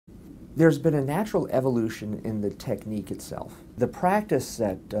There's been a natural evolution in the technique itself. The practice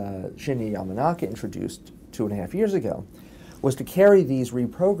that Shinya Yamanaka introduced 2.5 years ago was to carry these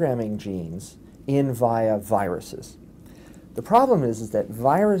reprogramming genes in via viruses. The problem is that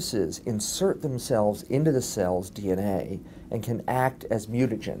viruses insert themselves into the cell's DNA and can act as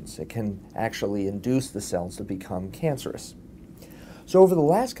mutagens. It can actually induce the cells to become cancerous. So over the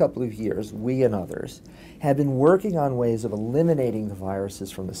last couple of years, we and others have been working on ways of eliminating the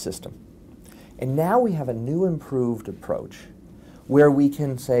viruses from the system. And now we have a new improved approach where we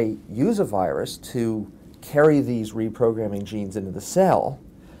can, say, use a virus to carry these reprogramming genes into the cell,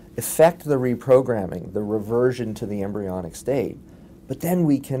 effect the reprogramming, the reversion to the embryonic state, but then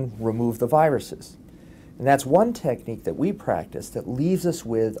we can remove the viruses. And that's one technique that we practice that leaves us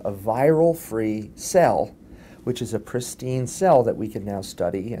with a viral-free cell, which is a pristine cell that we can now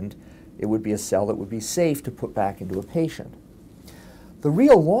study, and it would be a cell that would be safe to put back into a patient. The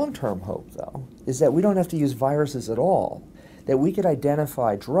real long-term hope, though, is that we don't have to use viruses at all, that we could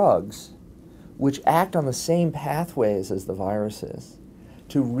identify drugs which act on the same pathways as the viruses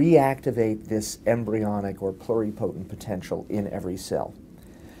to reactivate this embryonic or pluripotent potential in every cell.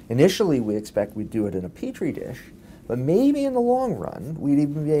 Initially, we expect we'd do it in a petri dish, but maybe in the long run, we'd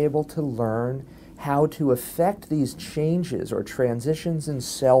even be able to learn how to affect these changes or transitions in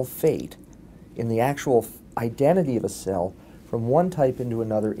cell fate, in the actual identity of a cell, from one type into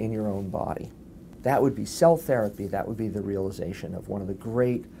another in your own body. That would be cell therapy. That would be the realization of one of the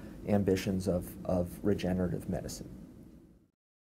great ambitions of regenerative medicine.